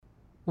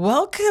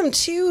Welcome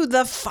to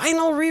the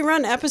final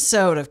rerun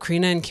episode of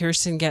Karina and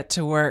Kirsten Get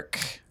to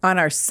Work. On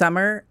our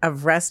summer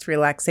of rest,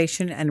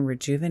 relaxation, and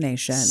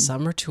rejuvenation.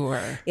 Summer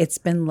tour. It's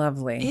been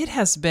lovely. It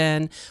has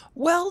been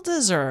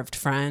well-deserved,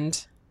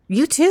 friend.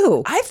 You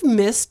too. I've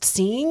missed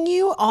seeing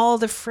you all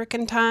the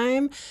frickin'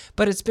 time,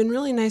 but it's been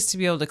really nice to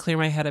be able to clear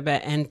my head a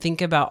bit and think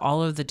about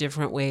all of the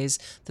different ways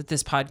that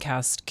this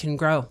podcast can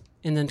grow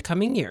in the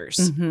coming years.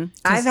 Mm-hmm.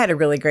 I've had a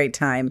really great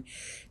time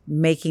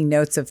making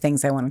notes of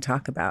things I want to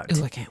talk about.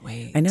 Ooh, I can't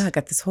wait. I know. I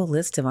got this whole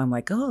list of, I'm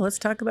like, oh, let's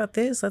talk about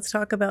this. Let's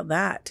talk about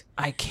that.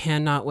 I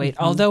cannot wait.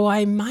 Although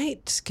I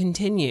might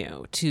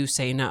continue to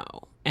say no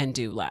and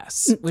do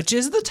less, which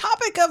is the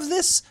topic of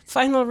this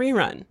final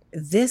rerun.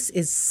 This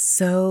is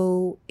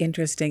so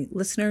interesting.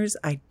 Listeners,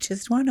 I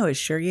just want to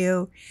assure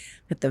you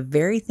that the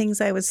very things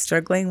I was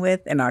struggling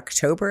with in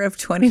October of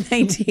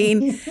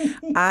 2019,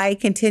 I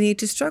continue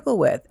to struggle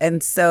with.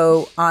 And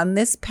so on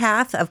this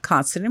path of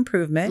constant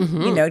improvement,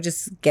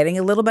 just getting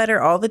a little better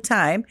all the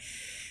time,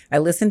 I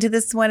listened to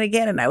this one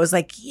again and I was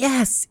like,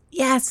 yes,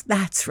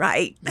 that's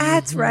right.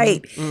 That's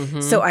right.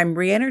 So I'm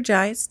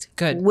re-energized.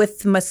 Good.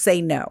 With must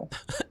say no.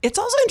 It's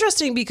also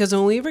interesting because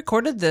when we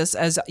recorded this,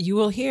 as you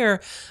will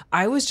hear,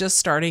 I was just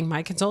starting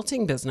my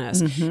consulting business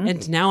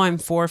and now I'm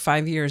 4 or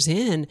 5 years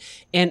in,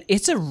 and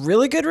it's a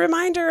really good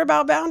reminder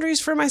about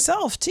boundaries for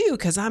myself too,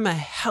 because I'm a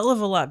hell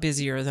of a lot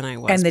busier than I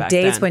was And the back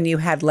days then. when you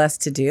had less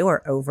to do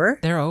are over.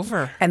 They're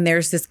over. And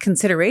there's this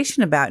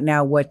consideration about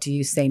now, what do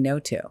you say no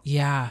to?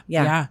 Yeah.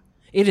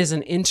 It is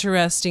an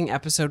interesting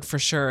episode for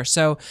sure.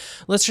 So,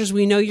 listeners,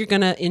 we know you're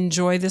going to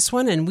enjoy this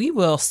one, and we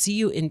will see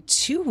you in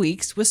 2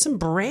 weeks with some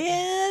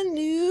brand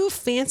new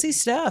fancy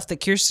stuff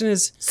that Kirsten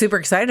is Super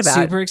excited about.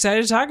 super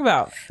excited to talk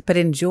about. But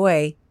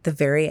enjoy the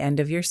very end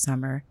of your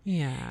summer.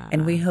 Yeah.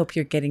 And we hope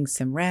you're getting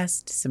some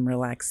rest, some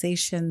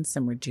relaxation,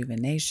 some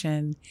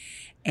rejuvenation,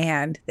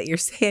 and that you're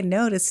saying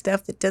no to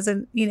stuff that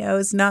doesn't,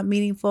 is not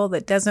meaningful,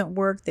 that doesn't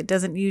work, that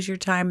doesn't use your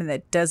time, and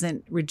that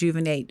doesn't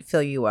rejuvenate,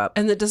 fill you up.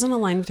 And that doesn't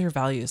align with your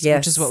values, Yes.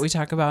 which is what we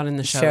talk about in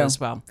the show as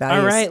well. Values.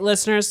 All right,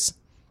 listeners,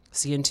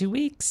 see you in 2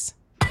 weeks.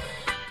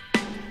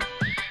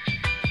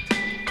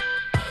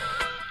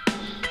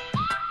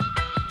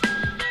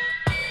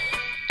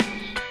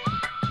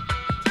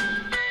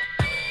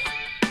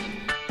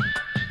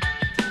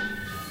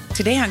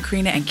 Today on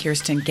Karina and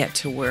Kirsten Get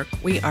to Work,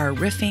 we are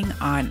riffing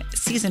on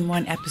Season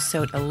 1,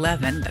 Episode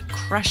 11, The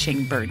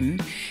Crushing Burden,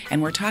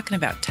 and we're talking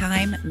about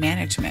time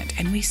management,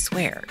 and we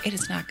swear it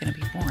is not going to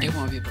be boring. It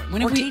won't be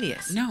boring. Or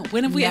tedious. No.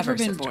 When have we Never, ever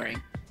been sister.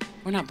 boring?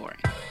 We're not boring.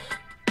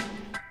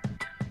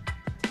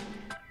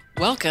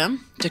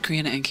 Welcome to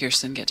Karina and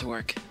Kirsten Get to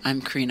Work.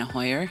 I'm Karina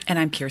Hoyer. And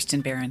I'm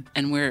Kirsten Barron.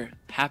 And we're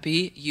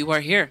happy you are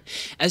here.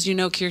 As you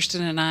know,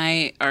 Kirsten and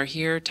I are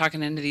here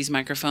talking into these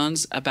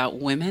microphones about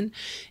women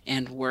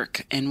and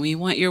work. And we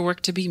want your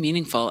work to be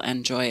meaningful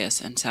and joyous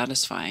and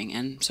satisfying.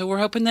 And so we're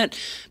hoping that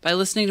by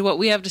listening to what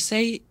we have to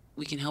say,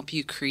 we can help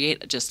you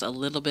create just a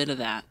little bit of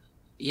that.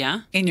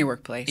 Yeah? In your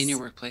workplace. In your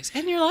workplace.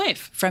 In your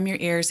life. From your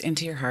ears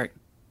into your heart.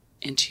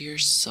 Into your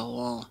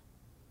soul.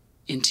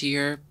 Into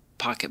your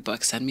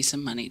pocketbook. Send me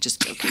some money.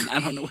 Just joking. I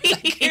don't know where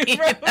that came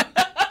from.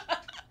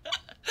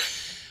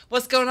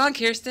 What's going on,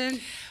 Kirsten?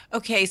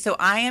 Okay, so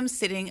I am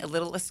sitting a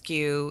little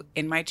askew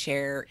in my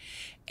chair,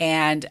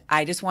 and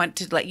I just want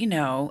to let you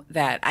know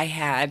that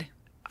I'm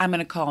going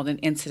to call it an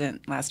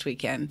incident last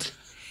weekend.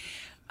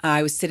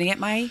 I was sitting at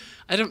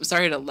I'm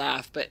sorry to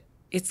laugh, but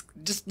it's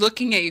just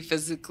looking at you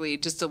physically,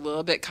 just a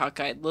little bit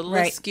cockeyed, little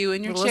Right. askew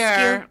in your Little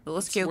chair. askew, little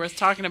askew. It's worth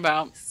talking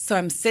about. So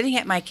I'm sitting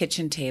at my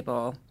kitchen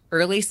table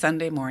early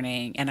Sunday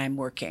morning, and I'm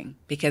working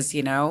because,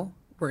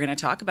 we're going to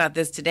talk about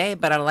this today,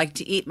 but I like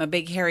to eat my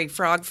big hairy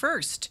frog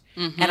first.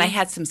 And I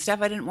had some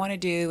stuff I didn't want to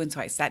do, and so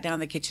I sat down at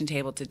the kitchen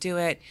table to do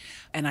it,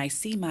 and I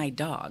see my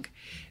dog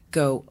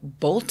go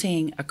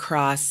bolting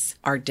across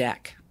our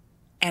deck.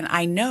 And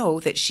I know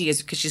that she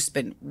is, because she's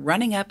been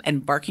running up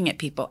and barking at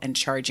people and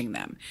charging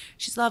them.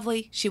 She's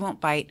lovely. She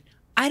won't bite.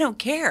 I don't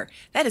care.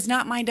 That is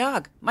not my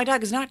dog. My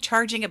dog is not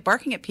charging and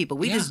barking at people.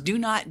 We just do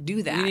not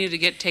do that. We need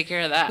to take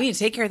care of that. We need to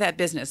take care of that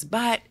business.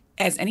 But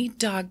as any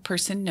dog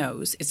person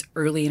knows, it's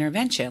early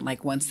intervention.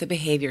 Like once the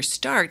behavior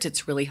starts,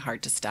 it's really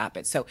hard to stop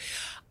it. So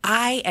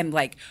I am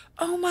like,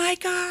 oh my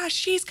gosh,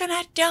 she's going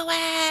to do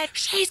it.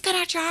 She's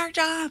going to charge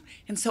him.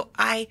 And so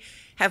I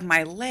have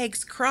my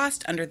legs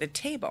crossed under the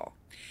table.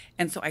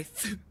 And so I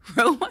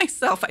throw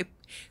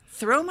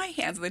my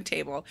hands on the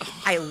table.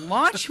 I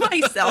launch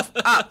myself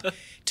up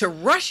to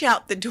rush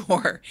out the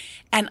door,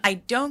 and I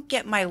don't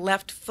get my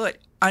left foot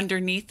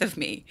underneath of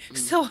me.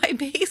 So I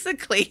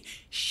basically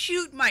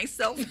shoot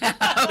myself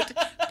out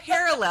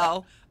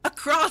parallel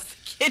across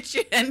the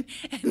kitchen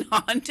and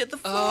onto the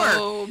floor.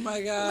 Oh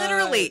my God.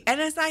 Literally.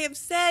 And as I have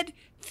said,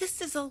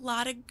 this is a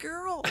lot of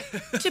girl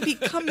to be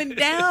coming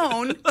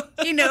down,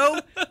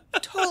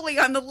 totally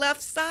on the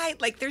left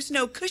side. Like there's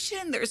no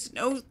cushion, there's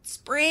no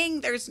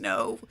spring, there's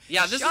no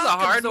this is a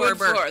shock hardwood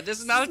absorber. floor. This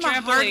is not a my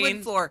trampoline.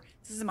 hardwood floor.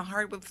 This is my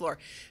hardwood floor.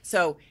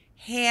 So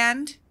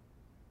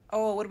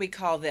what do we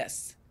call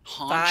this?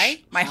 Haunch.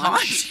 Thigh? My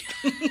haunch.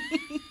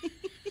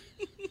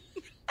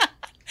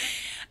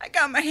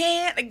 got my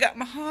hand, I got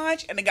my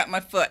haunch, and I got my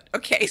foot.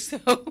 Okay,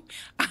 so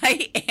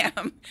I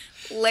am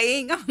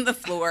laying on the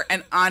floor,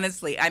 and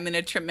honestly, I'm in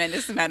a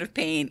tremendous amount of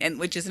pain, and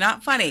which is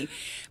not funny,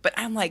 but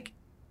I'm like,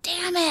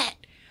 damn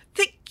it,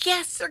 the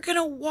guests are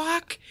gonna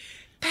walk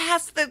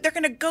past they're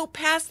gonna go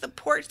past the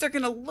porch, they're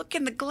gonna look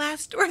in the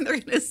glass door, and they're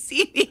gonna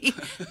see me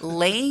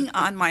laying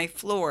on my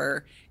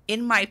floor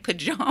in my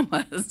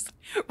pajamas,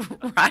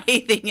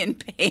 writhing in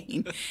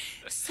pain.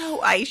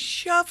 So I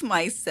shove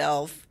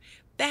myself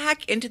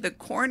back into the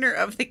corner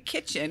of the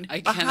kitchen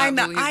behind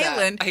the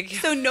island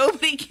so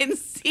nobody can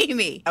see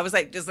me. I was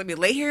like, just let me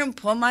lay here and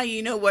pull my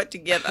you-know-what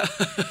together.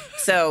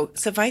 So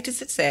suffice it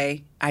to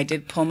say, I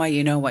did pull my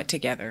you-know-what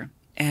together.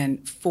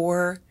 And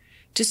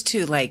just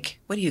to like,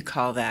 what do you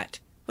call that?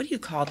 What do you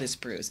call this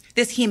bruise?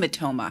 This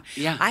hematoma.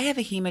 Yeah. I have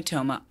a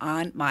hematoma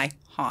on my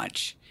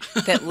haunch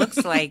that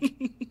looks like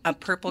a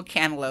purple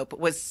cantaloupe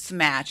was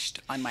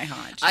smashed on my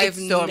haunch.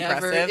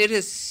 Impressive. It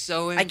is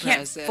so impressive. I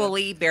can't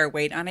fully bear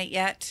weight on it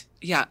yet.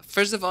 Yeah.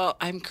 First of all,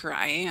 I'm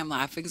crying. I'm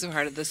laughing so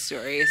hard at this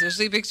story,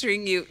 especially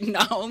picturing you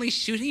not only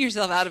shooting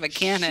yourself out of a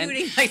cannon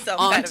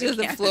onto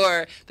the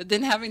floor, but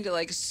then having to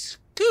like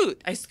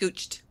scoot. I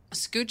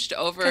scooched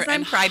over and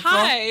I'm prideful.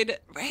 Hide.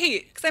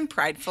 Right. Because I'm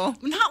prideful.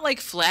 Not like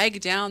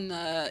flag down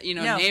the,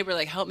 neighbor,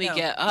 like help me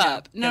get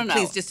up. No.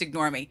 Please just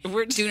ignore me.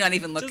 Do not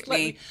even look at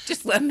me.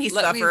 Just let me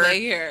suffer. Let me lay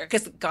here.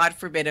 Because God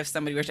forbid if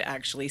somebody were to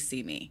actually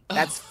see me.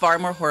 That's far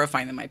more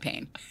horrifying than my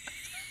pain.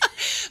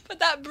 But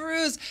that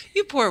bruise,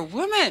 you poor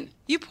woman.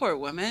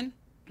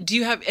 Do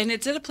you have, and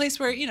it's at a place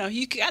where,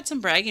 you got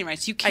some bragging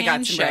rights. You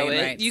can show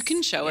it. Rights. You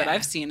can show it.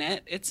 I've seen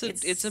it.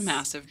 It's a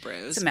massive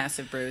bruise. It's a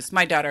massive bruise.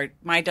 My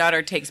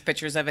daughter takes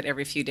pictures of it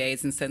every few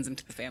days and sends them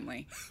to the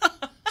family.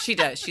 She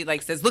does. She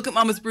says, look at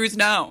Mama's bruise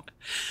now.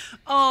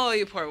 Oh,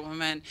 you poor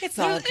woman. It's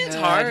all good. It's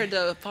hard.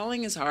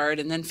 Falling is hard,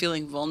 and then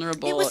feeling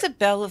vulnerable. It was a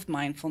bell of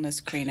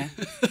mindfulness, Karina.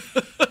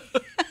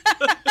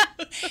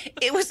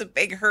 It was a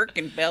big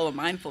Hurricane bell of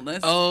mindfulness.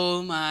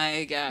 Oh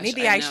my gosh.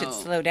 Maybe I should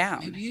slow down.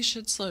 Maybe you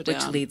should slow down.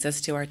 Which leads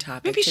us to our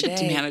topic Maybe you today.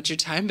 should manage your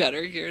time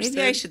better, Kirsten.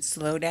 Maybe I should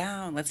slow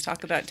down. Let's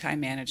talk about time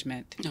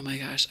management. Oh my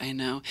gosh, I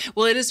know.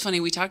 Well, it is funny.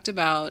 We talked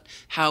about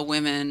how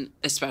women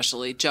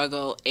especially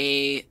juggle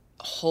a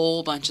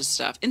whole bunch of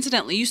stuff.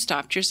 Incidentally, you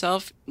stopped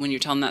yourself when you're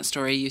telling that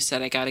story. You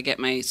said, I got to get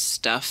my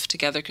stuff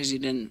together because you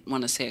didn't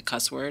want to say a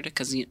cuss word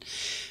because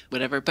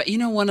whatever. But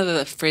one of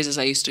the phrases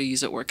I used to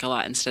use at work a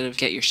lot, instead of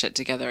get your shit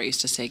together, I used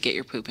to say, get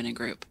your poop in a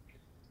group.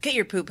 Get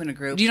your poop in a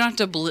group. You don't have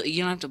to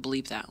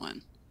bleep that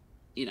one.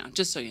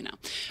 Just so you know.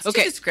 It's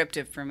too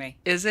descriptive for me.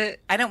 Is it?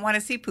 I don't want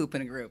to see poop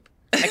in a group.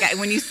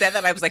 When you said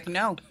that, I was like,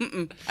 no,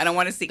 I don't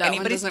want to see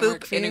anybody's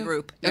poop in a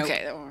group. Nope.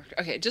 Okay, that won't work.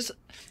 Okay,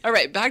 all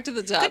right, back to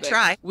the topic. Good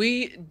try.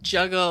 We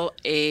juggle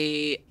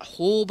a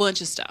whole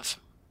bunch of stuff,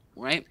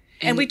 right?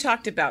 And we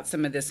talked about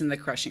some of this in the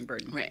Crushing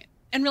Burden. Right.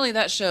 And really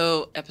that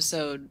show,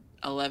 episode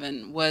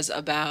 11, was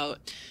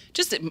about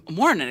just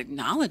more an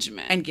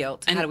acknowledgement. And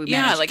guilt. How do we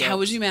manage guilt? How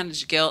would you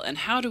manage guilt? And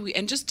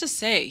just to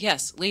say,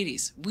 yes,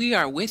 ladies, we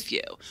are with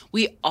you.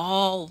 We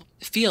all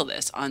feel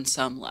this on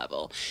some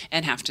level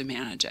and have to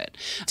manage it.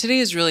 Today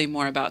is really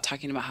more about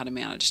talking about how to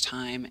manage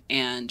time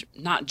and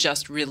not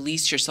just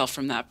release yourself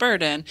from that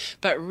burden,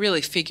 but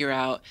really figure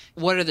out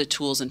what are the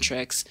tools and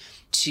tricks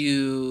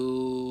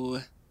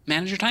to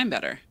manage your time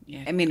better.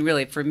 Yeah. I mean,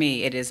 really, for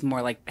me, it is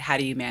more like, how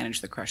do you manage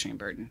the crushing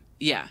burden?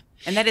 Yeah.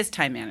 And that is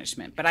time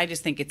management, but I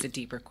just think it's a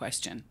deeper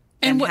question.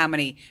 And how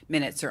many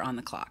minutes are on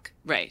the clock?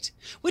 Right.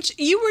 Which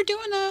you were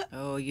doing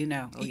Oh,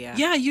 yeah.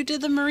 Yeah, you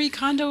did the Marie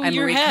Kondo in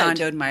your head. I Marie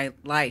Kondoed my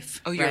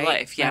life. Oh, your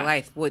life, yeah. My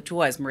life, which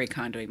was Marie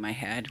Kondoing my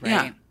head, right?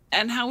 Yeah.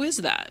 And how is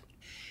that?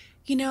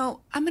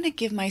 I'm going to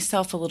give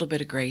myself a little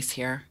bit of grace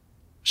here.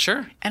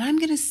 Sure. And I'm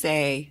going to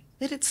say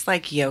that it's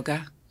like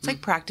yoga. It's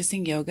like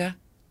practicing yoga.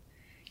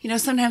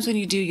 Sometimes when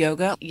you do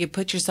yoga, you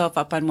put yourself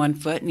up on one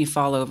foot and you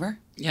fall over.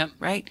 Yep.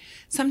 Right?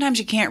 Sometimes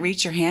you can't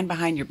reach your hand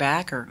behind your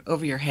back or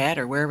over your head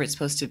or wherever it's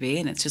supposed to be.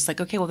 And it's just like,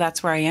 okay, well,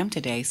 that's where I am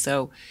today.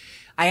 So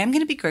I am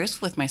going to be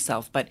graceful with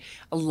myself, but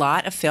a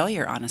lot of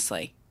failure,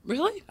 honestly.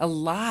 Really? A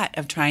lot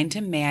of trying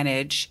to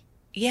manage.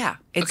 Yeah.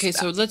 Okay,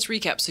 so let's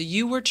recap. So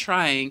you were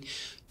trying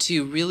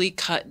to really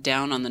cut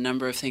down on the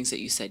number of things that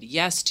you said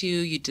yes to.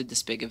 You did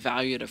this big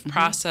evaluative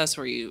process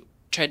where you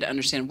tried to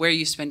understand where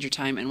you spend your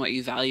time and what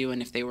you value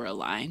and if they were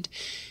aligned.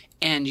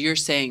 And you're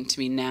saying to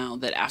me now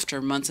that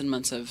after months and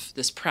months of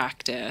this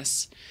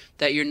practice,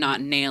 that you're not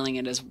nailing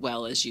it as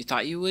well as you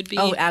thought you would be?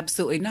 Oh,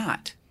 absolutely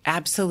not.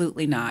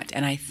 Absolutely not.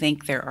 And I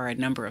think there are a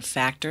number of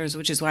factors,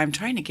 which is why I'm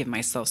trying to give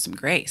myself some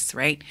grace,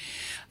 right?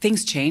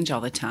 Things change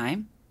all the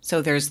time.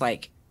 So there's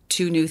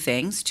two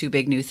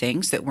big new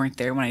things that weren't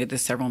there when I did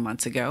this several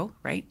months ago,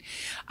 right?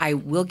 I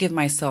will give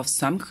myself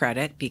some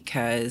credit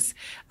because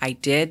I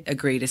did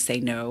agree to say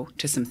no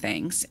to some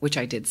things, which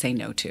I did say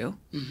no to,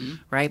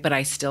 right? But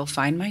I still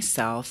find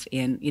myself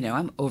in,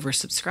 I'm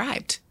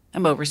oversubscribed.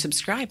 I'm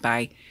oversubscribed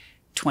by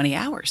 20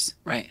 hours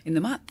in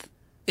the month.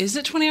 Is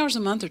it 20 hours a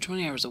month or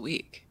 20 hours a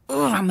week?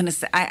 Oh, I'm going to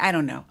say, I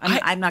don't know.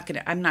 I'm not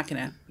going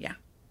to, yeah.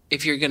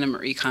 if you're going to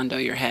Marie Kondo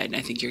your head,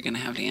 I think you're going to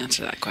have to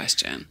answer that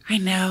question. I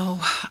know.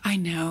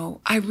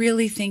 I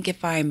really think it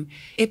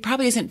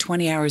probably isn't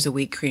 20 hours a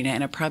week, Karina,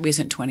 and it probably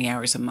isn't 20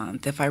 hours a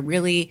month.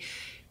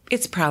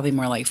 It's probably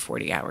more like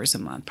 40 hours a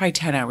month, probably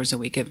 10 hours a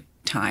week of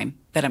time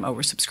that I'm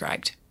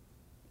oversubscribed.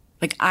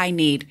 Like I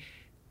need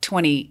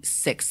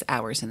 26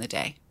 hours in the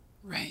day.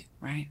 Right.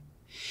 Right.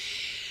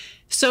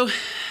 So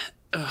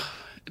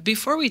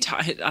before we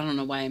talk, I don't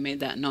know why I made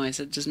that noise.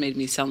 It just made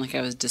me sound like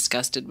I was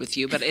disgusted with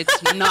you, but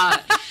it's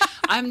not.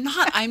 I'm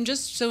not. I'm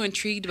just so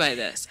intrigued by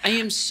this. I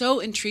am so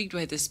intrigued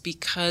by this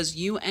because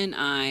you and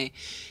I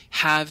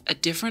have a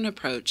different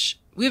approach.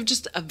 We have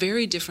just a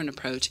very different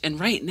approach. And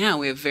right now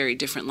we have very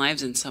different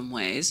lives in some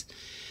ways.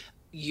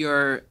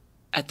 You're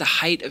at the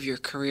height of your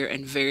career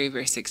and very,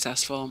 very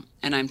successful.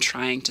 And I'm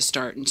trying to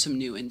start in some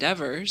new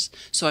endeavors.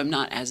 So I'm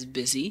not as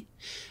busy.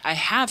 I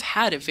have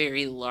had a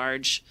very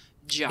large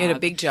job. You had a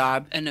big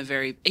job. And a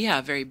very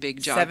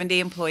big job. 70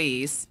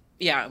 employees.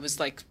 Yeah, it was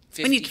like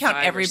 55 when you count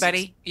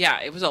everybody.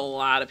 Yeah, it was a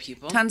lot of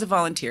people. Tons of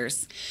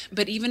volunteers.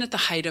 But even at the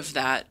height of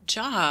that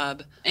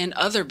job and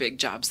other big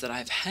jobs that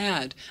I've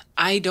had,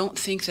 I don't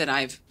think that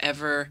I've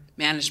ever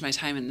managed my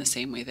time in the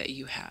same way that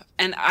you have.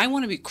 And I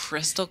want to be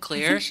crystal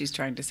clear. I think she's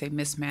trying to say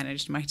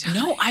mismanaged my time.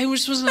 No, I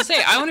was supposed to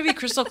say, I want to be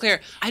crystal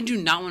clear. I do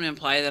not want to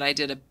imply that I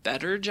did a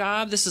better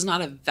job. This is not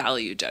a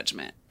value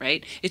judgment,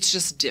 right? It's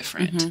just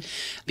different.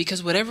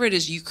 Because whatever it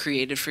is you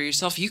created for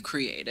yourself, you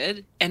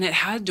created, and it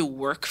had to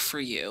work for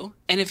you.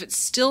 And if it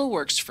still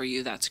works for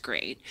you, that's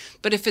great.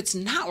 But if it's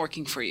not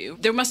working for you,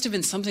 there must have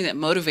been something that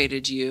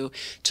motivated you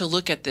to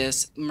look at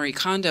this Marie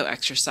Kondo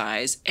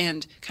exercise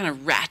and kind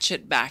of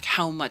ratchet back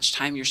how much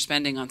time you're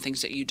spending on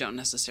things that you don't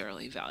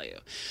necessarily value.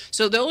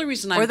 So the only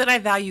reason Or that I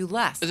value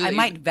less. I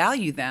might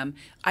value them.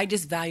 I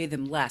just value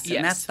them less. Yes.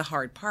 And that's the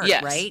hard part,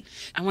 Yes. right?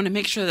 I want to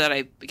make sure that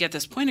I get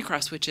this point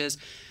across, which is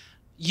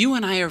you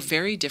and I are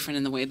very different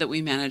in the way that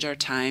we manage our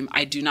time.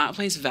 I do not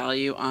place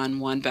value on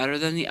one better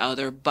than the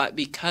other, but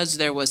because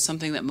there was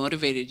something that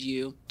motivated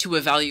you to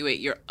evaluate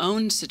your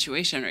own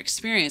situation or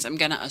experience, I'm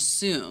going to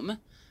assume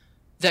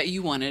that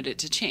you wanted it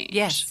to change.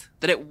 Yes.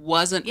 That it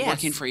wasn't Yes.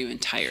 working for you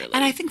entirely.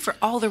 And I think for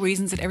all the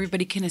reasons that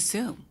everybody can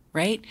assume,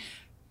 right?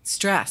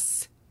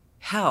 Stress,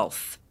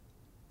 health,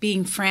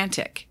 being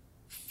frantic,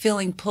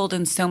 feeling pulled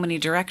in so many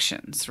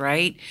directions,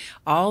 right?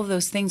 All of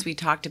those things we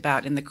talked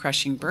about in the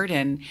crushing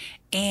burden,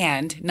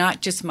 and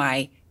not just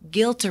my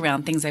guilt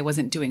around things I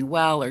wasn't doing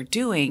well or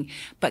doing,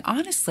 but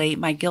honestly,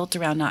 my guilt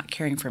around not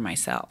caring for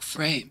myself.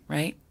 Right.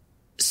 Right?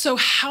 So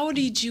how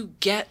did you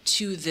get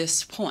to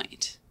this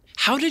point?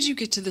 How did you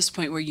get to this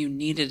point where you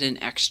needed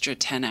an extra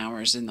 10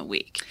 hours in the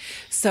week?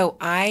 So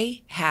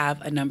I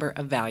have a number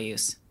of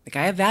values. Like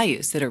I have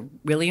values that are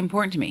really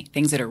important to me,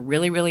 things that are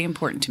really, really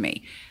important to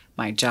me.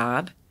 My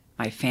job,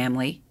 my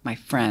family, my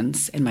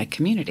friends, and my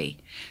community.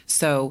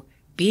 So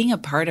being a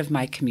part of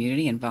my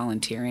community and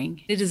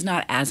volunteering, it is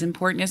not as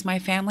important as my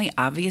family,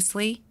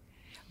 obviously,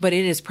 but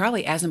it is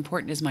probably as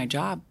important as my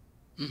job.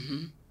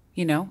 Mm-hmm.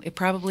 You know, it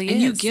probably is.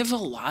 And you give a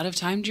lot of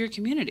time to your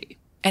community.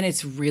 And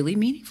it's really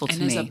meaningful to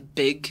me. And it's a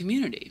big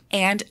community.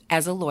 And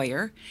as a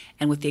lawyer,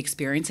 and with the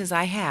experiences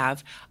I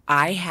have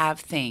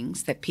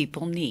things that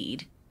people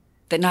need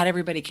that not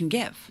everybody can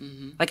give.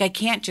 Mm-hmm. Like I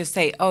can't just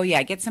say, oh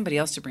yeah, get somebody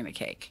else to bring the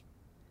cake,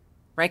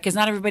 right? Because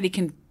not everybody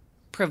can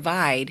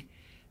provide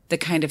the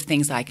kind of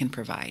things I can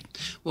provide.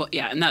 Well,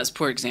 yeah, and that's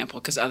poor example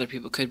because other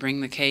people could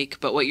bring the cake.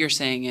 But what you're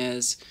saying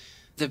is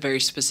the very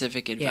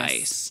specific advice.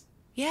 Yes.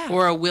 Yeah.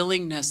 Or a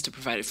willingness to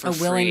provide it for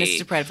free. A willingness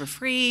to provide it for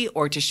free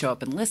or to show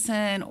up and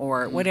listen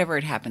or whatever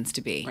it happens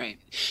to be. Right.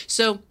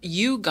 So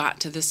you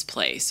got to this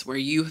place where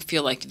you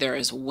feel like there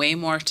is way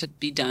more to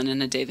be done in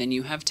a day than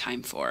you have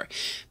time for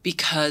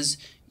because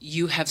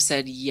you have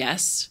said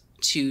yes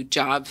to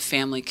job,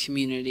 family,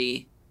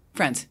 community.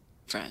 Friends.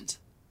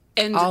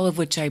 And all of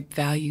which I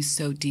value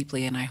so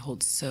deeply and I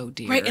hold so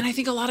dear. Right. And I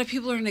think a lot of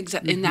people are in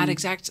that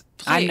exact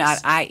place. I'm not.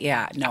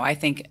 I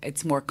think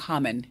it's more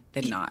common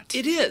than not.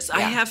 It is. Yeah.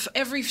 I have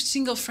every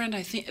single friend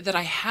I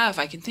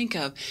can think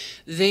of,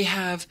 they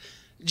have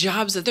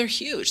jobs that they're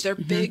huge. They're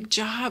big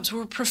jobs.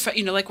 We're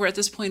we're at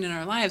this point in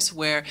our lives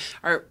where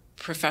our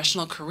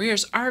professional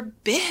careers are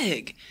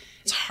big.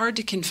 It's hard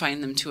to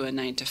confine them to a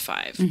 9 to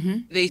 5. Mm-hmm.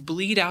 They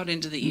bleed out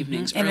into the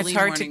evenings, and early it's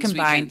hard mornings, to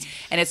combine, weekends.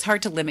 and it's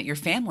hard to limit your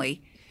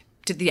family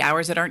to the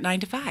hours that aren't 9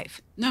 to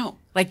 5. No.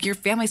 Like your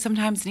family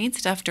sometimes needs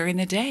stuff during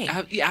the day.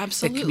 Yeah,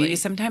 absolutely. The community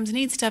sometimes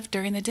needs stuff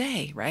during the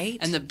day, right?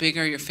 And the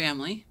bigger your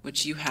family,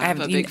 which you I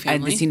have a big family. I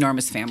have this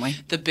enormous family.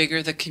 The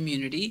bigger the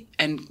community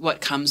and what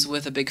comes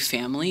with a big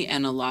family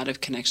and a lot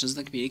of connections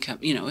in the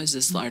community, is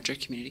this larger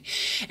community.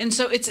 And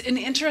so it's an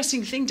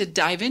interesting thing to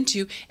dive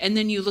into. And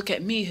then you look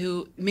at me,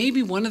 who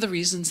maybe one of the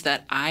reasons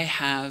that I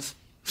have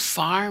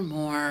far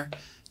more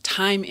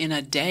time in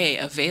a day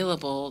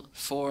available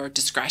for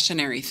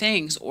discretionary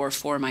things or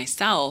for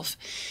myself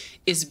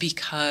is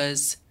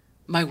because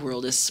my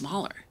world is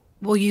smaller.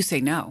 Well, you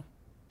say no.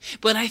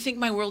 But I think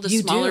my world is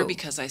You smaller do.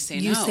 because I say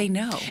no. You say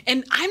no.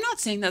 And I'm not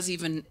saying that's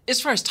even,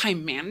 as far as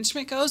time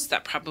management goes,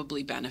 that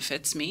probably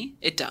benefits me.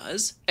 It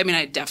does. I mean,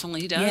 it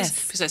definitely does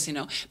Yes. because I say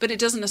no. But it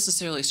doesn't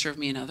necessarily serve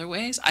me in other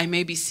ways. I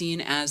may be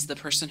seen as the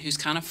person who's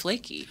kind of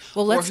flaky.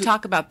 Well, or let's who-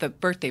 talk about the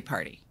birthday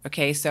party.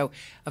 Okay, so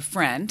a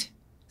friend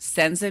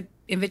sends an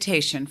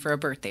invitation for a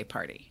birthday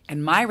party.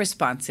 And my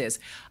response is,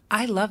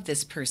 I love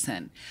this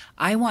person.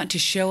 I want to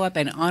show up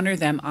and honor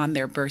them on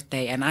their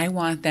birthday, and I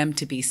want them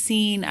to be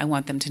seen. I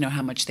want them to know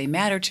how much they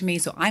matter to me.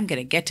 So I'm going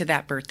to get to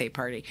that birthday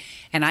party.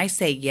 And I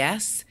say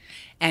yes.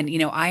 And,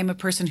 I'm a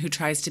person who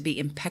tries to be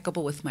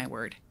impeccable with my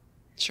word.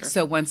 Sure.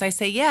 So once I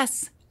say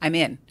yes, I'm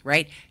in,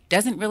 right?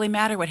 Doesn't really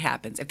matter what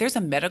happens. If there's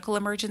a medical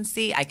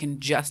emergency, I can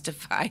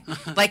justify,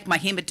 like my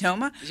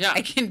hematoma, Yeah.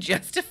 I can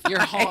justify. Your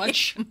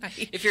haunch,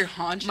 if your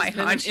haunch my has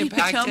been haunch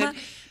impacted. hematoma.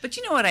 But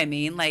you know what I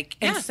mean? Like,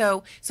 and Yeah.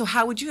 so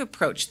how would you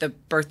approach the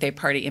birthday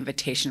party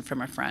invitation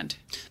from a friend?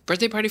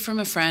 Birthday party from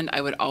a friend, I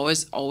would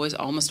almost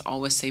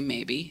always say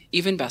maybe,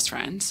 even best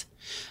friends.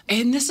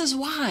 And this is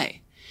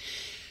why.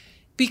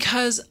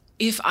 Because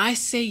if I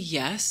say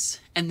yes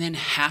and then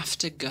have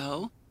to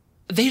go,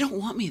 they don't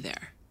want me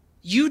there.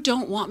 You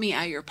don't want me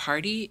at your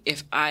party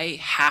if I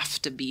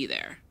have to be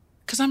there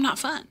because I'm not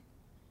fun.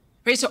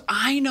 Right? So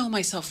I know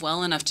myself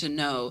well enough to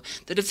know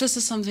that if this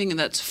is something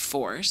that's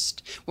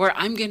forced, where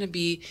I'm going to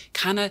be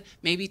kind of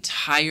maybe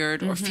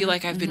tired or feel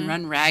like I've been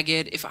run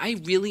ragged, if I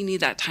really need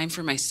that time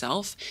for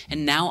myself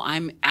and now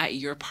I'm at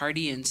your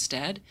party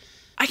instead,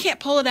 I can't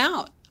pull it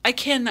out. I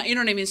cannot, you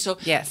know what I mean? So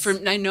Yes.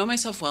 I know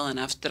myself well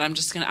enough that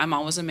I'm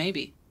always a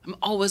maybe. I'm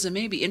always a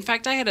maybe. In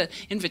fact, I had an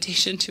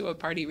invitation to a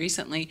party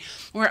recently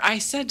where I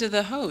said to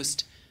the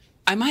host,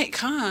 I might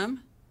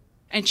come,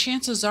 and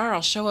chances are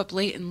I'll show up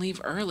late and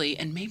leave early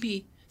and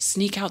maybe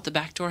sneak out the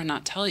back door and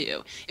not tell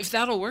you. If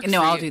that'll work No,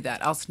 for I'll you. do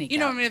that. I'll sneak You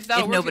know out. what I mean? If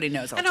that'll work nobody for,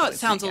 knows, I'll I know totally it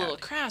sounds a sneak little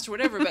out. crass or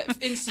whatever, but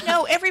in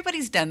No,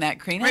 everybody's done that,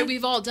 Karina. right,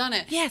 we've all done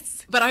it.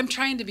 Yes. But I'm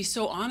trying to be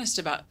so honest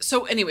about.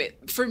 So anyway,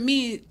 for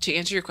me, to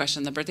answer your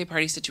question, the birthday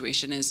party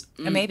situation is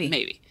maybe.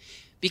 Maybe.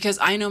 Because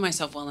I know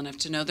myself well enough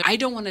to know that I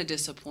don't want to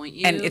disappoint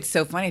you. And it's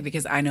so funny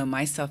because I know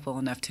myself well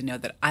enough to know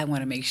that I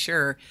want to make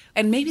sure,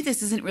 and maybe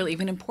this isn't really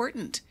even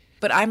important,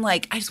 but I'm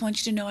like, I just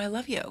want you to know I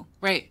love you.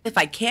 Right. If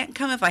I can't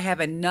come, if I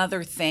have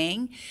another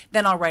thing,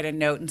 then I'll write a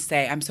note and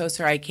say, I'm so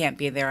sorry I can't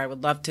be there. I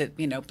would love to,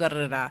 blah, blah,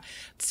 blah, blah.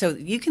 So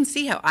you can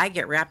see how I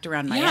get wrapped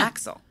around my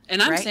axle.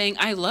 And I'm right? saying,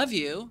 I love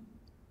you.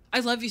 I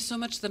love you so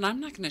much that I'm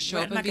not going to show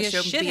Right, up I'm and not be a gonna show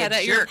up and be shithead a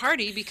at your jerk.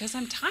 party because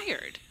I'm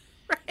tired.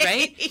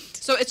 Right?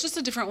 So it's just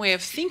a different way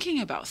of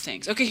thinking about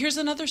things. Okay, here's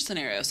another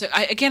scenario. So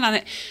I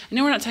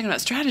know we're not talking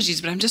about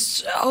strategies, but I'm just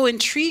so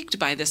intrigued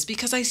by this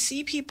because I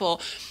see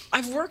people,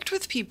 I've worked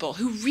with people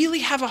who really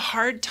have a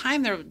hard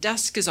time. Their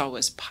desk is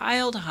always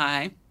piled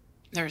high.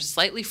 They're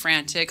slightly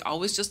frantic,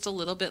 always just a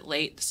little bit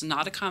late. This is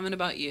not a comment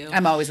about you.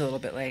 I'm always a little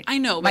bit late. I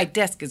know, My but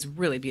desk is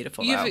really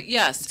beautiful, you though. have,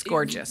 yes, It's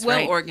gorgeous, well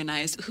right?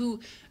 organized, who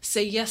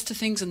say yes to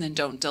things and then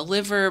don't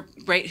deliver,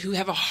 right? Who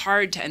have a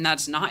hard time, and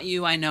that's not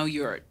you. I know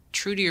you're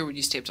true to your when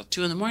you stay up till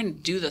 2 a.m,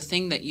 do the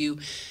thing that you.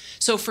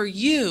 So for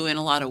you, in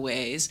a lot of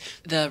ways,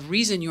 the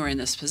reason you're in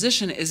this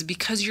position is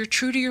because you're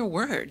true to your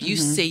word. You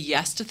say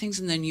yes to things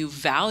and then you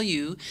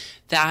value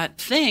that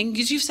thing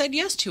because you've said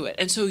yes to it.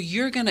 And so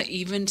you're going to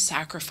even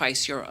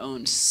sacrifice your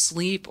own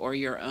sleep or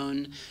your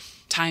own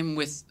time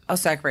with I'll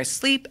sacrifice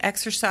sleep,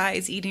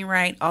 exercise, eating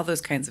right, all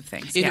those kinds of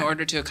things. in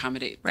order to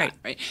accommodate Right. that,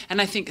 right?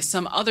 And I think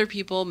some other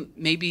people,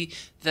 maybe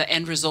the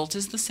end result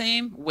is the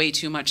same, way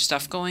too much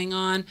stuff going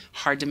on,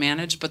 hard to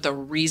manage, but the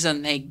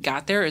reason they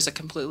got there is a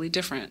completely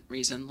different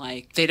reason.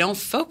 Like they don't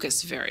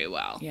focus very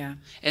well. Yeah.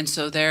 And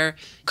so they're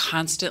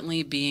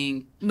constantly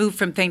being Move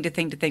from thing to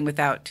thing to thing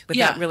without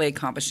Yeah. really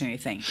accomplishing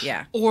anything.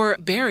 Yeah. Or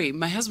Barry,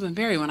 my husband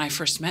Barry, when I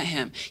first met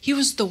him, he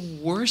was the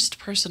worst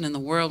person in the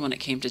world when it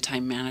came to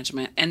time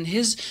management. And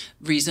his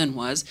reason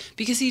was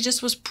because he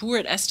just was poor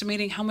at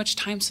estimating how much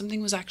time something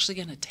was actually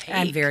going to take.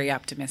 I'm very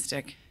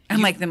optimistic.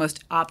 I'm like the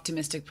most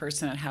optimistic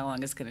person on how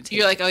long it's going to take.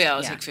 You're like, oh yeah,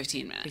 it'll take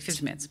 15 minutes.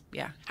 15 minutes.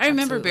 Yeah. I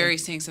remember absolutely. Barry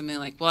saying something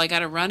like, well, I got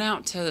to run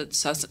out to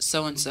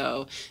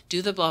so-and-so,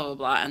 do the blah, blah,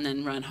 blah, and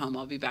then run home.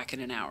 I'll be back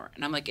in an hour.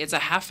 And I'm like, it's a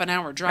half an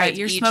hour drive Right,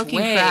 you're each smoking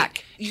way.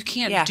 crack. You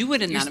can't Yeah, do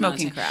it in you're that amount of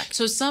smoking time. crack.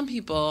 So some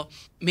people,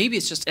 maybe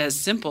it's just as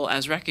simple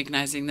as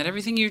recognizing that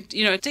everything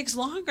it takes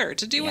longer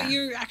to do what Yeah.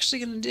 you're actually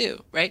going to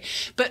do, right?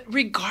 But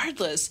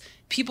regardless,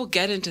 people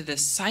get into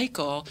this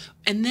cycle,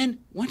 and then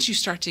once you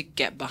start to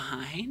get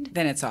behind,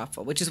 Then it's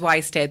awful, which is why I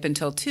stay up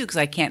until 2 because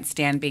I can't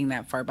stand being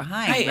that far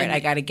behind. Right, Right. and- I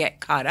got to get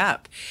caught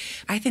up.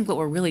 I think what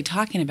we're really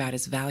talking about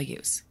is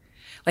values.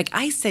 Like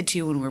I said to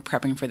you when we were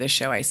prepping for this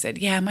show, I said,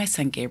 yeah, my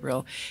son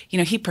Gabriel,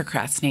 he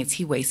procrastinates,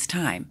 he wastes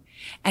time.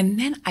 And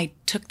then I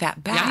took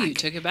that back. Yeah, you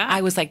took it back.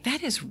 I was like,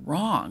 that is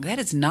wrong. That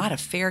is not a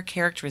fair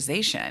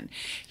characterization.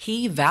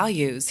 He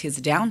values his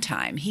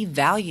downtime. He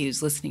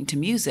values listening to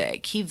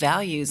music. He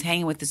values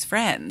hanging with his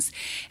friends.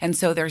 And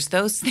so there's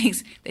those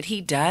things that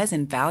he does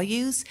and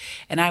values.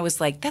 And I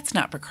was like, that's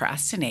not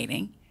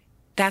procrastinating.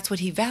 That's what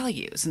he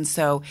values. And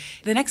so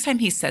the next time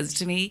he says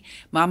to me,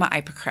 Mama,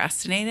 I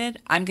procrastinated,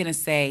 I'm going to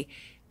say,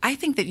 I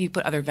think that you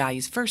put other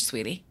values first,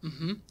 sweetie.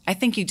 Mm-hmm. I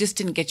think you just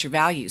didn't get your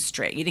values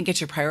straight. You didn't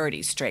get your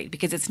priorities straight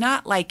because it's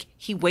not like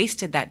he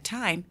wasted that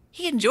time.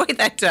 He enjoyed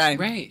that time.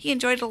 Right. He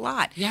enjoyed it a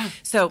lot. Yeah.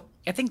 So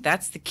I think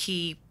that's the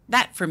key.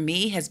 That for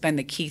me has been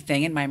the key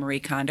thing in my Marie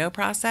Kondo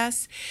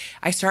process.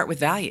 I start with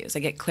values. I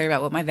get clear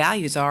about what my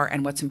values are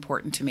and what's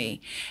important to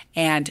me.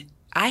 And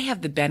I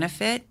have the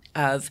benefit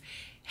of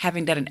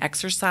having done an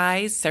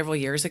exercise several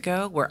years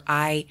ago where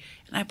and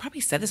I probably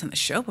said this on the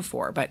show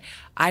before, but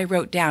I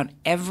wrote down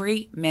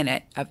every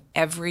minute of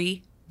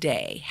every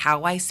day,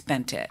 how I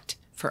spent it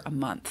for a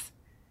month.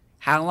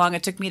 How long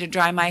it took me to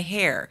dry my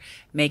hair,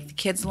 make the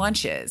kids'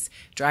 lunches,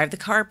 drive the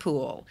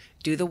carpool,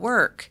 do the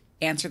work,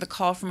 answer the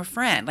call from a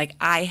friend. Like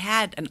I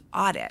had an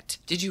audit.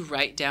 Did you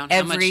write down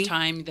how much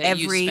time that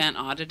you spent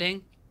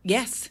auditing?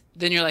 Yes.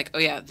 Then you're like, oh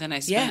yeah, then I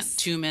spent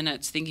 2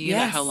 minutes thinking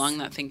about how long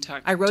that thing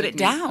took. I wrote it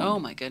down. Oh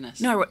my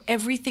goodness. No, I wrote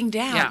everything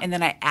down and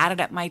then I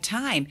added up my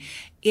time.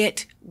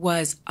 It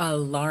was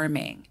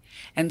alarming.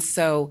 And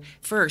so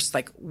first,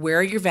 like, where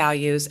are your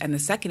values? And the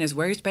second is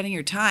where you're spending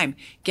your time.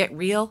 Get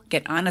real,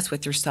 get honest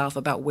with yourself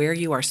about where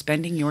you are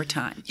spending your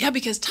time. Yeah,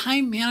 because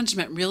time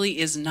management really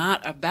is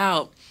not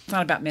about... It's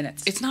not about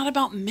minutes. It's not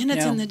about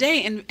minutes in the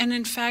day. And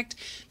in fact,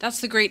 that's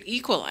the great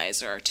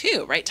equalizer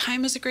too, right?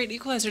 Time is a great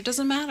equalizer. It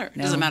doesn't matter.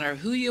 No. It doesn't matter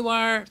who you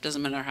are. It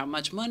doesn't matter how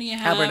much money you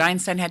have. Albert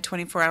Einstein had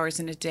 24 hours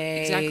in a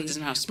day. Exactly. It doesn't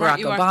matter how smart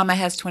you are. Barack Obama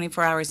has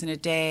 24 hours in a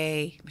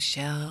day.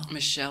 Michelle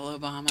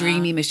Obama.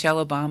 Dreamy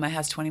Michelle Obama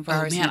has 24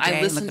 hours in a day.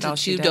 I listened to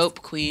Two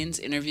Dope Queens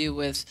interview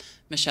with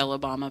Michelle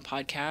Obama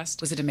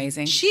podcast. Was it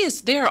amazing?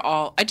 They're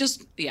all,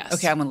 yes.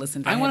 Okay, I'm going to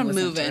listen to it. I want to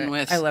move in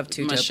with I love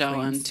Two Michelle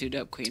Dope Queens. and Two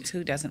Dope Queens.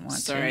 Who doesn't want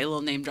to? Sorry, a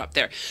little name drop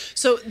there.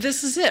 So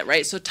this is it,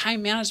 right? So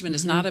time management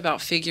is not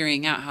about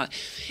figuring out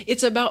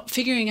it's about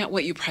figuring out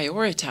what you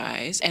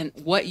prioritize and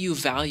what you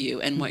value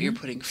and what you're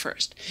putting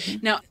first.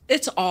 Now,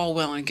 it's all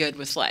well and good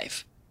with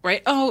life,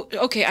 right? Oh,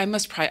 okay, I'm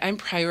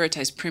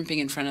prioritize primping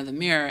in front of the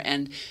mirror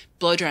and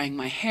blow drying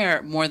my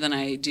hair more than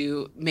I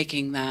do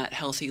making that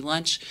healthy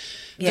lunch.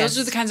 Yes.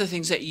 Those are the kinds of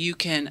things that you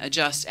can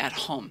adjust at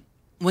home.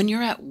 When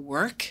you're at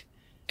work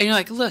and you're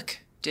like, look,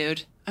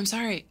 dude, I'm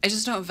sorry. I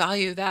just don't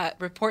value that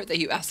report that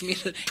you asked me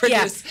to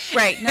produce. Yeah,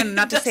 right. No,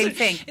 not the same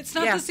thing. It's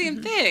not the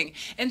same thing.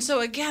 And so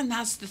again,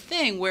 that's the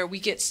thing where we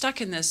get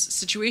stuck in this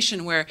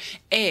situation where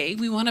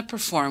we want to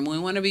perform, we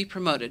want to be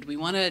promoted, we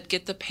want to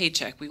get the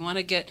paycheck, we want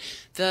to get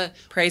the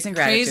praise and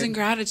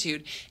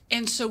gratitude.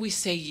 And so we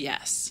say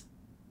yes.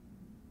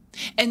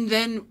 And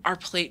then our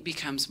plate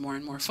becomes more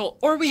and more full.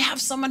 Or we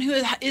have someone who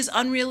is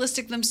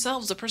unrealistic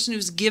themselves. The person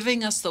who's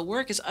giving us the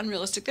work is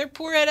unrealistic. They're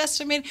poor at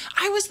estimating.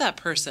 I was that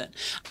person.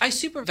 I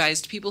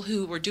supervised people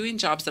who were doing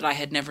jobs that I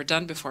had never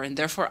done before, and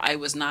therefore I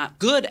was not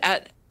good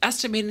at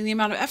estimating the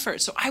amount of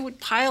effort. So I would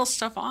pile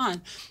stuff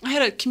on. I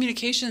had a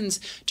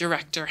communications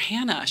director,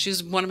 Hannah. She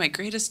was one of my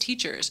greatest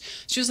teachers.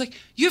 She was like,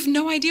 you have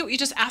no idea what you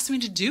just asked me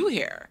to do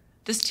here.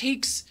 This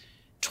takes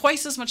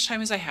twice as much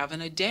time as I have in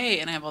a day,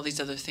 and I have all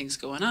these other things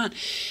going on.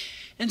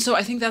 And so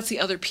I think that's the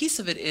other piece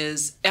of it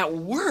is at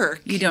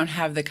work. You don't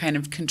have the kind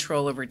of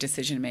control over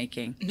decision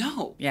making.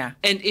 No. Yeah.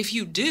 And if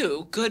you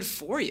do, good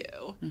for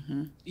you.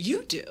 Mm-hmm.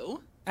 You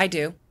do. I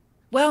do.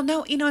 Well,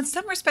 no, in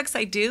some respects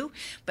I do,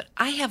 but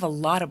I have a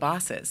lot of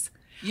bosses.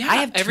 Yeah, I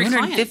have every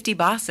 250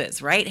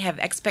 bosses, right? Have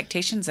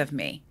expectations of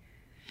me.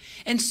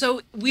 And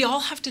so we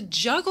all have to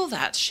juggle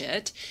that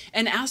shit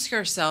and ask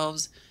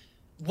ourselves,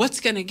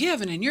 what's going to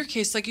give? And in your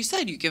case, like you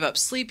said, you give up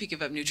sleep, you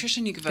give up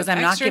nutrition, you give up exercise.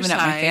 Because I'm not giving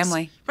up my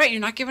family. Right, you're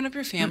not giving up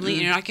your family,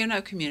 and you're not giving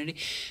up community.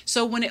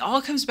 So when it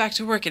all comes back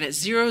to work and it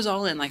zeroes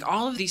all in, like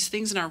all of these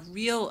things in our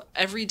real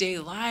everyday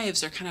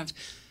lives are kind of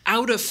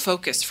out of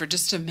focus for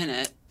just a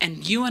minute,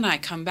 and you and I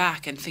come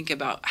back and think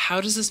about how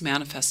does this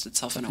manifest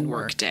itself in a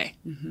work day?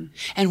 Mm-hmm.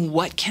 And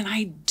what can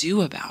I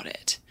do about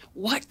it?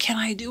 What can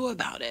I do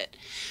about it?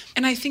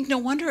 And I think no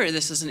wonder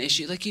this is an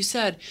issue. Like you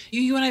said,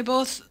 you and I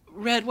both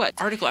read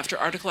article after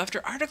article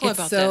after article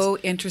about this. It's so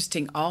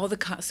interesting.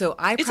 So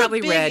I it's probably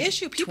a big read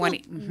issue. People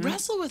 20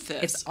 wrestle with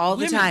this. It's all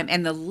the time,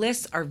 and the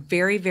lists are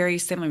very, very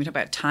similar. We talk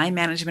about time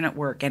management at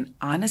work, and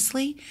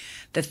honestly,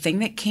 the thing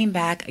that came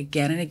back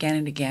again and again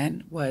and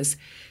again was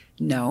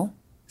no,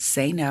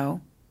 say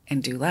no,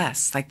 and do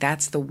less. Like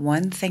that's the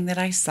one thing that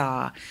I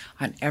saw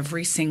on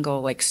every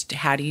single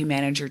how do you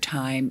manage your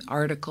time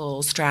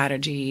article,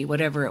 strategy,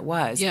 whatever it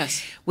was.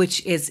 Yes.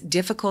 Which is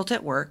difficult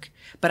at work.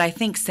 But I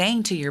think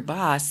saying to your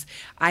boss,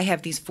 I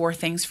have these 4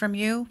 things for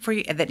you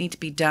that need to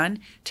be done.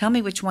 Tell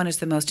me which one is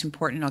the most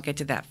important. I'll get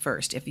to that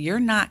first. If you're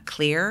not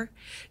clear,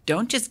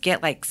 don't just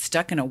get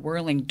stuck in a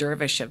whirling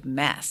dervish of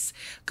mess.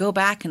 Go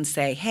back and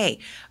say, hey,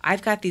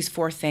 I've got these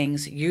 4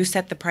 things. You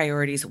set the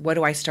priorities. What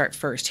do I start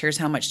first? Here's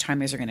how much time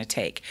these are going to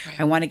take.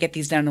 Right. I want to get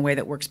these done in a way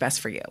that works best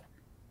for you.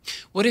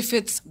 What if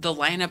it's the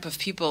lineup of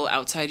people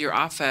outside your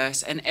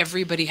office and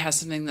everybody has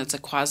something that's a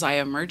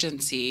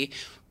quasi-emergency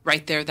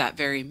right there that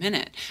very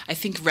minute. I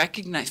think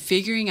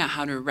figuring out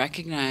how to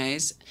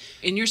recognize,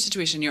 in your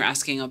situation, you're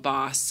asking a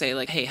boss, say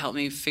like, hey, help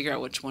me figure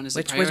out which one is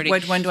a priority.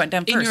 Which one do I want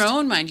done first? In your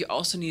own mind, you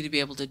also need to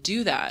be able to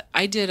do that.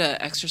 I did an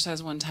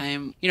exercise one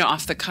time,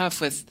 off the cuff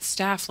with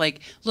staff, like,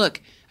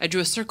 look, I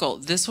drew a circle.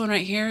 This one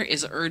right here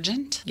is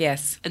urgent.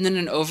 Yes. And then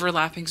an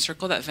overlapping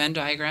circle, that Venn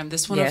diagram.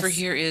 This one over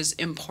here is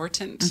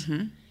important.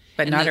 Mm-hmm.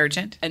 But not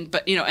urgent. And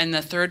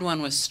the third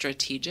one was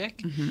strategic.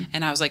 Mm-hmm.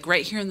 And I was like,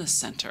 right here in the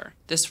center,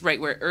 this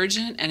right where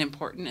urgent and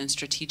important and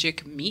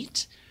strategic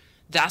meet,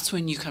 that's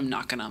when you come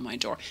knocking on my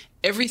door.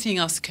 Everything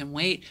else can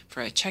wait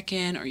for a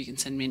check-in, or you can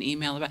send me an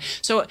email about.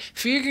 So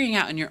figuring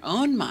out in your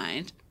own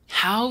mind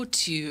how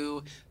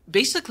to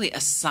basically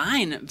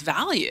assign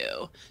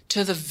value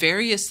to the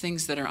various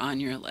things that are on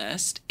your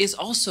list is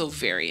also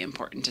very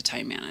important to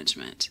time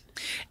management.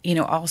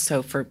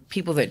 Also for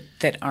people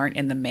that aren't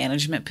in the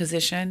management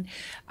position,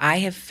 I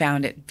have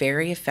found it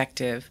very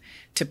effective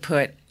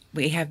to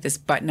we have this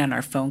button on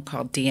our phone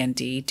called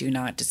DND, Do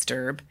Not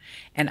Disturb,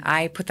 and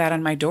I put that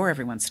on my door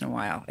every once in a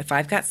while. If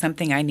I've got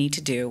something I need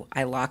to do,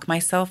 I lock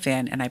myself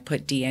in and I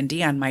put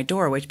DND on my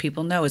door, which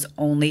people know is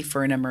only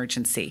for an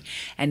emergency.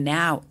 And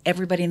now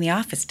everybody in the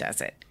office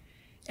does it.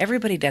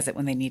 Everybody does it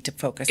when they need to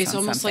focus on something.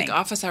 It's almost like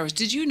office hours.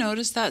 Did you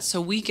notice that? So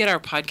we get our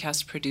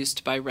podcast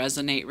produced by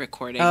Resonate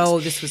Recordings. Oh,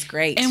 this was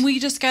great. And we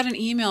just got an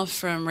email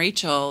from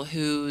Rachel,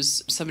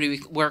 who's somebody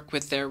we work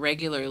with there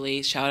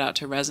regularly. Shout out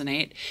to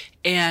Resonate.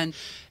 And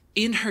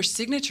in her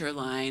signature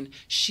line,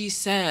 she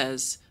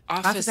says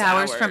office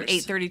hours from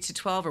 8:30 to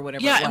 12 or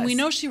whatever it was. Yeah, and we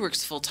know she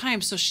works full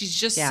time. So she's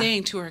just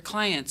saying to her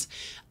clients,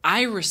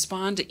 I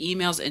respond to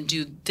emails and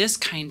do this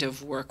kind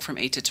of work from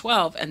 8 to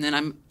 12, and then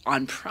I'm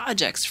on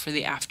projects for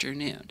the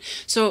afternoon.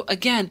 So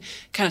again,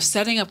 kind of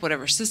setting up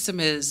whatever system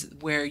is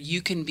where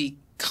you can be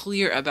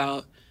clear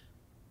about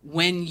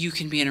when you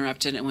can be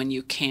interrupted and when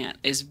you can't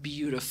is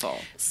beautiful.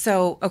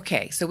 So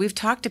we've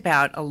talked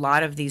about a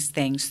lot of these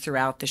things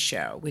throughout the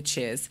show, which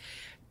is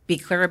be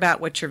clear about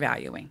what you're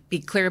valuing. Be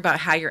clear about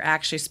how you're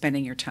actually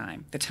spending your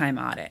time, the time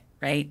audit.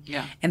 Right?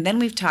 Yeah. And then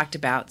we've talked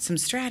about some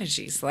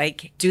strategies,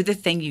 like do the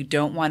thing you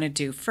don't want to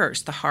do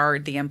first, the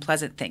hard, the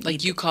unpleasant thing.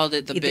 Like you called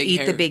it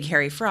eat the big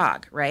hairy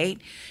frog, right?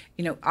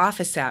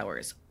 Office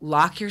hours,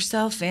 lock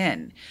yourself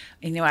in.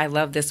 I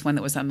love this one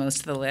that was on most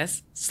of the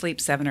list,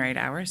 sleep 7 or 8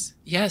 hours.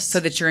 Yes. So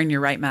that you're in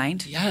your right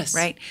mind. Yes.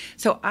 Right?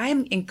 So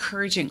I'm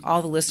encouraging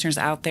all the listeners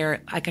out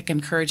there, like I'm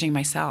encouraging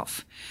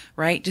myself,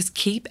 right? Just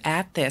keep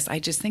at this. I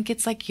just think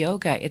it's like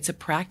yoga. It's a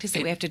practice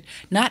that we have to,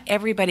 not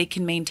everybody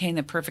can maintain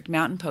the perfect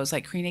mountain pose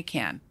like Karina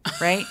can,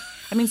 right?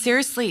 I mean,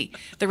 seriously,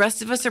 the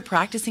rest of us are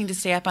practicing to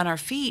stay up on our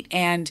feet,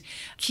 and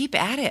keep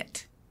at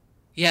it.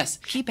 Yes.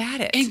 Keep at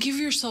it. And give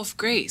yourself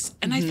grace.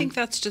 And I think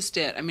that's just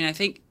it. I mean,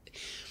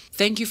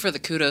 thank you for the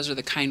kudos or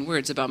the kind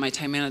words about my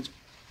time management.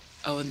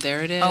 Oh, and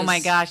there it is. Oh my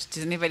gosh.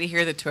 Does anybody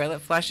hear the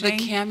toilet flushing? The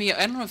cameo.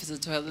 I don't know if it's a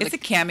toilet. It's a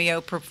cameo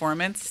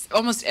performance.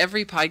 Almost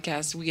every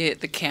podcast we get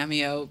the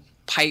cameo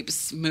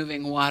pipes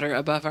moving water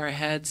above our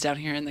heads down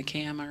here in the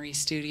KMRE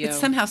studio. It's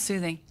somehow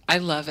soothing. I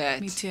love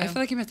it. Me too. I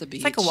feel like I'm at the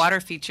beach. It's like a water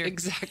feature.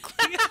 Exactly.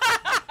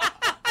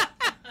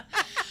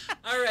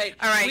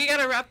 All right. We got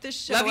to wrap this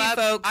show up. Love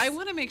you, folks. I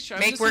want to make sure.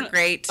 Make work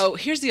great. Oh,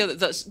 here's the other.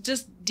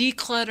 Just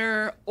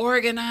declutter,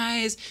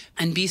 organize,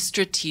 and be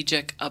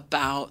strategic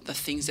about the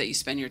things that you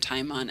spend your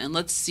time on. And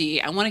let's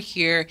see. I want to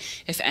hear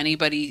if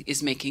anybody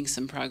is making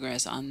some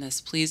progress on this.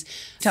 Please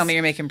tell me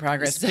you're making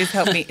progress. Please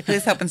help me.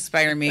 Please help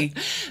inspire me.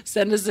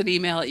 Send us an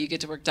email at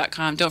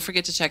yougettowork.com. Don't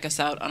forget to check us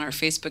out on our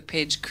Facebook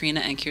page,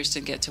 Karina and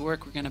Kirsten Get to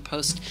Work. We're going to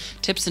post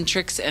tips and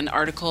tricks and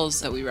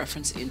articles that we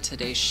reference in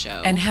today's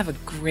show. And have a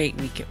great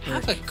week at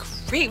work. Have a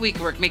great week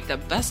at work. Make the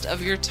best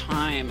of your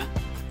time.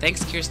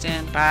 Thanks,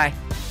 Kirsten. Bye.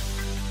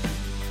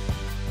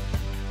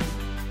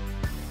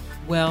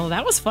 Well,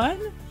 that was fun.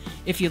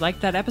 If you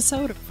liked that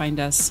episode, find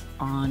us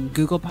on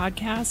Google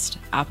Podcast,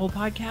 Apple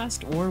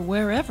Podcast, or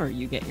wherever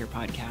you get your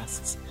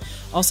podcasts.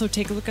 Also,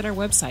 take a look at our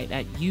website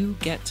at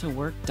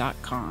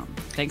yougettowork.com.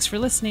 Thanks for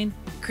listening.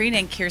 Karina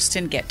and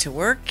Kirsten Get to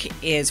Work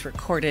is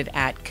recorded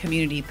at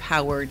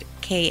community-powered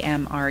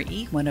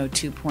KMRE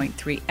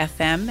 102.3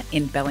 FM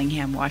in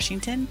Bellingham,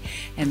 Washington,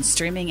 and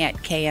streaming at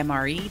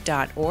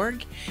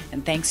kmre.org.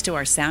 And thanks to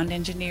our sound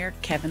engineer,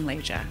 Kevin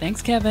Leja.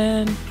 Thanks,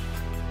 Kevin.